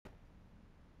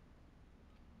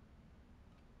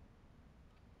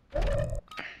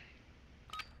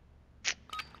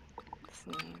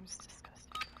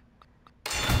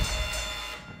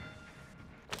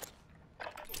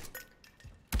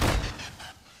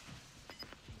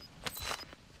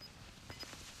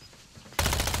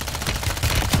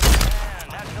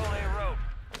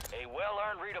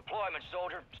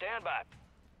soldier. Stand by.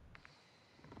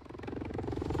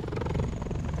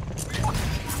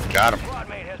 Got him. Squad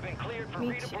mate has been cleared for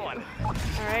Me too. redeployment.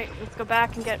 Alright, let's go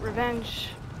back and get revenge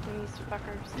on these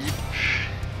fuckers.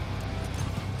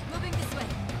 Moving this way.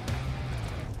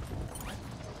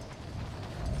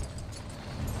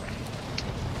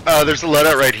 There's a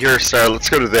loadout right here, Sarah. Let's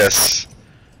go to this.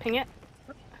 Ping it.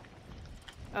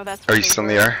 Oh, that's. Are where you they still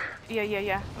in were. the air?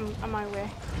 Yeah. I'm on my way.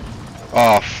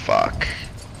 Oh, fuck.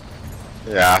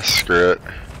 Yeah, screw it.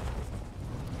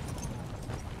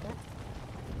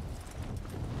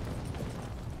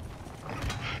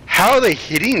 How are they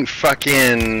hitting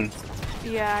fucking...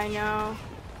 Yeah, I know.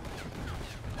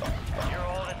 You're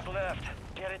all that's left.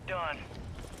 Get it done.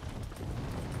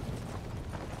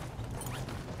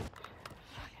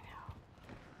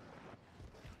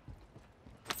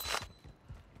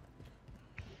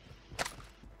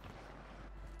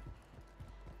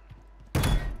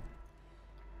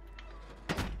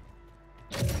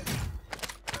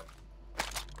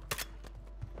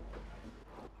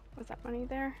 Was that money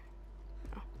there?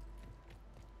 No.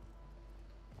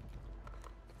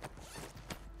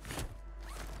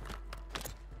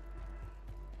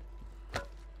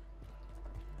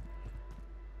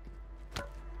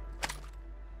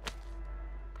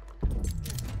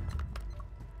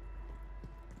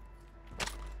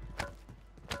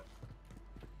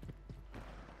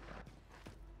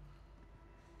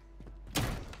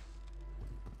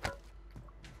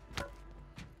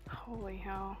 Holy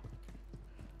hell.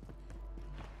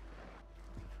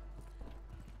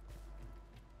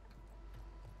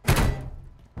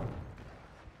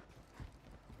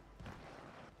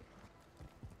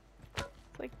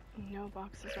 It's like no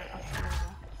boxes are up here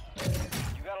though.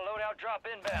 You got a loadout drop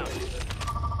inbound.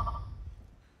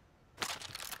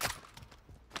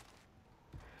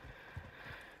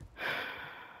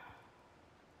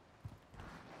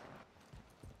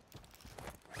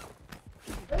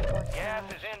 Gas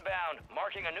is inbound,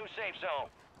 marking a new safe zone.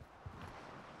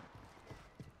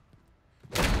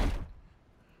 It's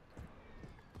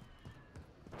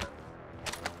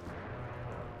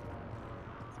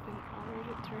been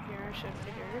operated through here, I should have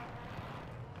figured.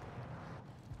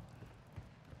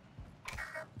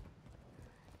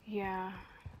 Yeah.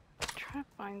 Trying to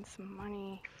find some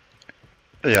money.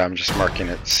 Yeah, I'm just marking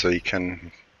it so you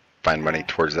can find money Okay.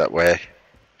 towards that way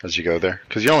as you go there.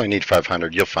 Because you only need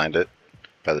 500. You'll find it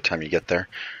by the time you get there.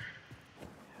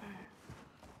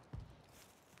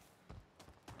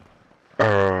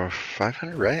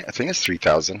 500, right? I think it's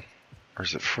 3,000. Or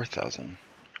is it 4,000?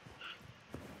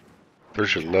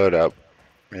 There's your loadout.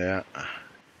 Yeah.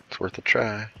 It's worth a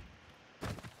try. I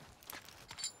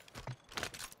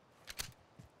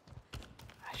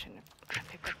shouldn't have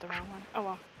picked up the wrong one. Oh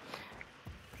well.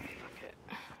 Fuck it.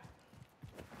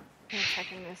 I'm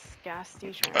checking this gas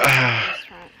station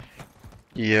restaurant.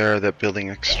 Yeah, that building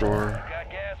next door.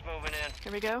 Got gas moving in.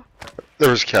 Here we go.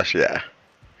 There was cash, yeah.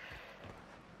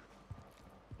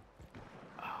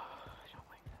 Oh, I don't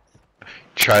like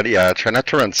this. Try not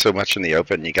to run so much in the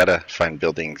open. You gotta find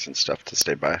buildings and stuff to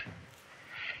stay by.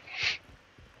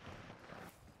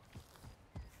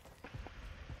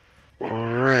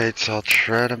 Alright, so I'll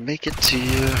try to make it to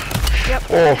you. Yep.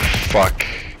 Oh, fuck.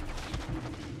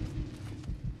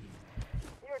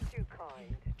 You're too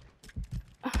kind.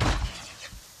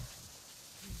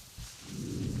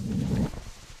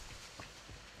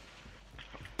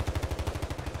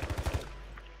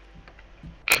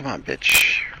 Come on,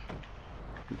 bitch.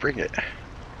 Bring it.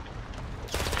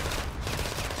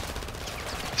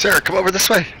 Sarah, come over this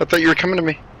way. I thought you were coming to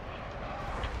me.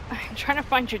 I'm trying to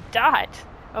find your dot.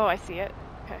 Oh, I see it.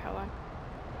 Okay, hold on.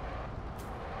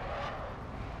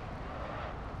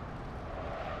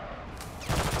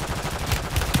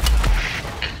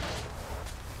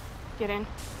 Get in.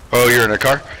 Oh, you're in a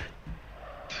car?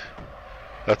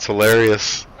 That's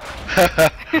hilarious.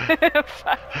 I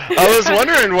was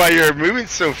wondering why you're moving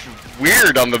so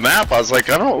weird on the map. I was like,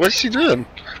 I don't know, what's she doing?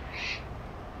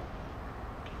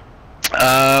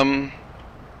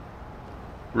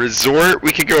 Resort,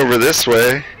 we could go over this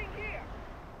way.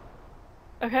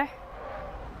 Okay.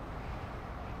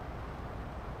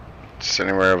 Just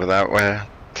anywhere over that way. I'll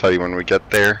tell you when we get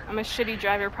there. I'm a shitty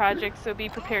driver project, so be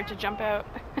prepared to jump out.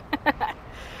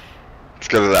 Let's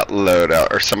go to that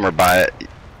loadout or somewhere by it.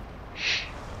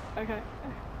 Okay.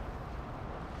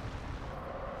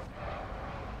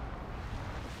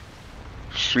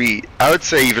 Sweet. I would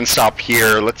say even stop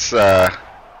here. Let's Okay.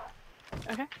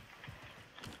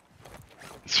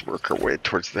 let's work our way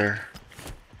towards there.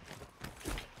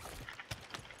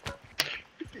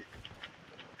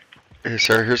 Hey,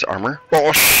 sir, here's armor.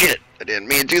 Oh shit! I didn't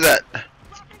mean to do that.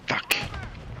 Fuck.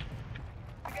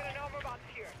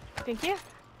 Thank you.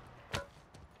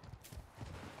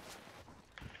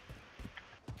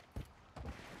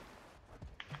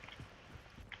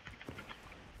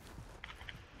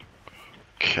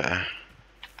 Okay.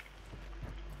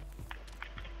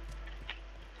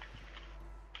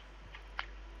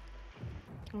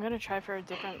 I'm gonna try for a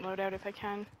different loadout if I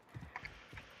can.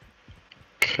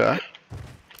 Okay.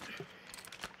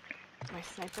 My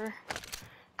sniper.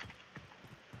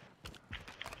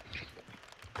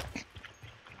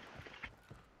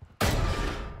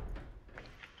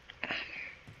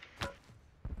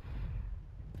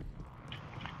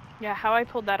 Yeah, how I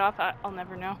pulled that off, I'll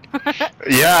never know.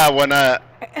 Yeah, when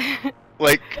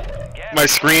like my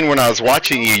screen when I was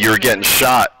watching you, you were getting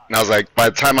shot, and I was like, by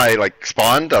the time I like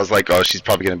spawned, I was like, oh, she's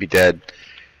probably gonna be dead.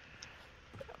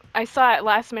 I saw it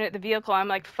last minute, the vehicle, I'm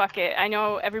like, fuck it. I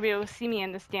know everybody will see me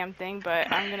in this damn thing,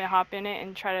 but I'm gonna hop in it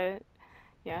and try to,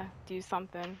 yeah, do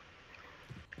something.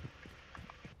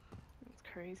 It's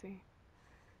crazy.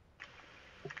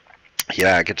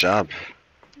 Yeah, good job.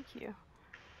 Thank you.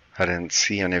 I didn't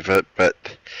see any of it, but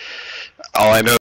all I know